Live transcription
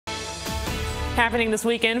Happening this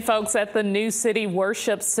weekend, folks at the New City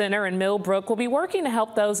Worship Center in Millbrook will be working to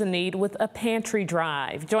help those in need with a pantry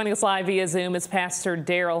drive. Joining us live via Zoom is Pastor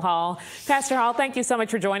Daryl Hall. Pastor Hall, thank you so much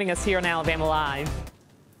for joining us here on Alabama Live.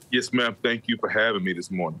 Yes, ma'am. Thank you for having me this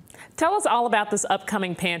morning. Tell us all about this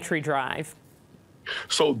upcoming pantry drive.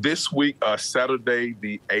 So this week, Saturday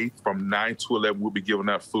the 8th from 9 to 11, we'll be giving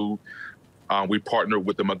out food. We partnered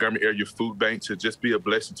with the Montgomery Area Food Bank to just be a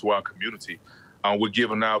blessing to our community. We're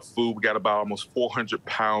giving out food. We got about almost 400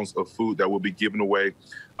 pounds of food that we'll be giving away.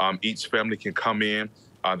 Each family can come in.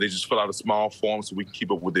 They just fill out a small form so we can keep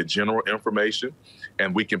up with their general information,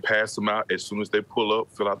 and we can pass them out as soon as they pull up,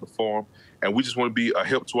 fill out the form, and we just want to be a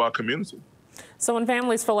help to our community. So when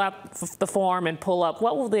families fill out the form and pull up,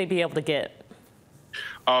 what will they be able to get?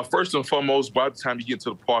 First and foremost, by the time you get to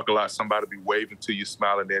the parking lot, somebody will be waving to you,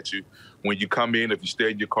 smiling at you. When you come in, if you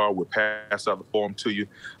stay in your car, we'll pass out the form to you.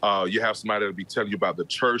 You have somebody that'll be telling you about the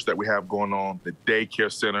church that we have going on, the daycare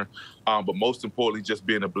center, but most importantly, just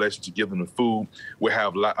being a blessing to give them the food. We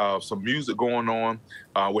have some music going on.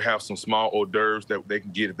 We have some small hors d'oeuvres that they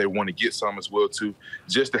can get if they want to get some as well too,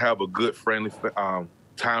 just to have a good, friendly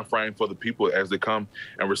time frame for the people as they come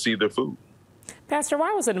and receive their food. Pastor,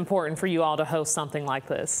 why was it important for you all to host something like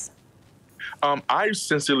this? I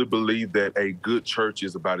sincerely believe that a good church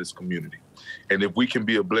is about its community. And if we can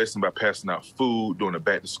be a blessing by passing out food, doing a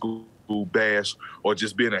back to school bash, or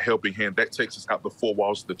just being a helping hand, that takes us out the four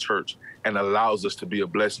walls of the church and allows us to be a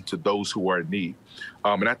blessing to those who are in need.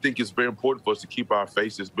 And I think it's very important for us to keep our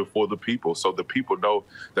faces before the people so the people know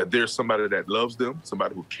that there's somebody that loves them,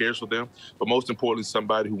 somebody who cares for them, but most importantly,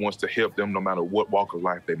 somebody who wants to help them no matter what walk of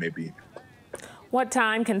life they may be in. What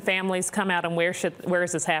time can families come out, and where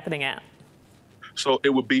is this happening at? So it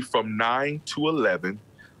would be from 9 to 11.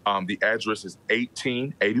 The address is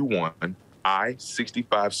 1881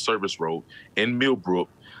 I-65 Service Road in Millbrook,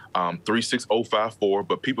 36054.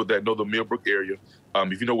 But people that know the Millbrook area,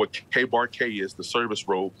 if you know what K-Bar K is, the service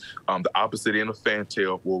road, the opposite end of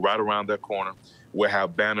Fantail, we're right around that corner. We'll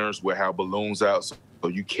have banners, we'll have balloons out, so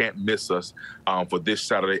you can't miss us for this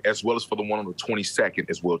Saturday, as well as for the one on the 22nd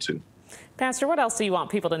as well too. Pastor, what else do you want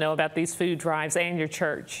people to know about these food drives and your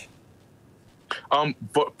church? For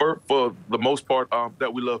the most part,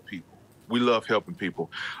 that we love people. We love helping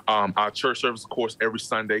people. Our church service, of course, every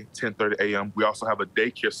Sunday, 10:30 a.m. We also have a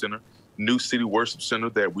daycare center, New City Worship Center,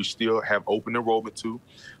 that we still have open enrollment to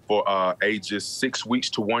for ages 6 weeks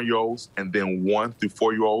to 1-year-olds, and then 1 through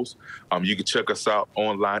 4-year-olds. You can check us out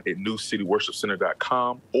online at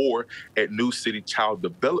newcityworshipcenter.com or at New City Child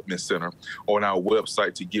Development Center on our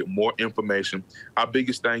website to get more information. Our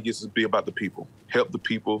biggest thing is to be about the people, help the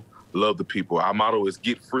people, love the people. Our motto is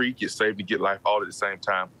get free, get saved, and get life all at the same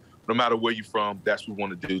time. No matter where you're from, that's what we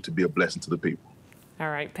want to do to be a blessing to the people. All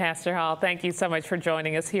right, Pastor Hall, thank you so much for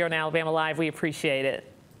joining us here on Alabama Live. We appreciate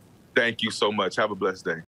it. Thank you so much. Have a blessed day.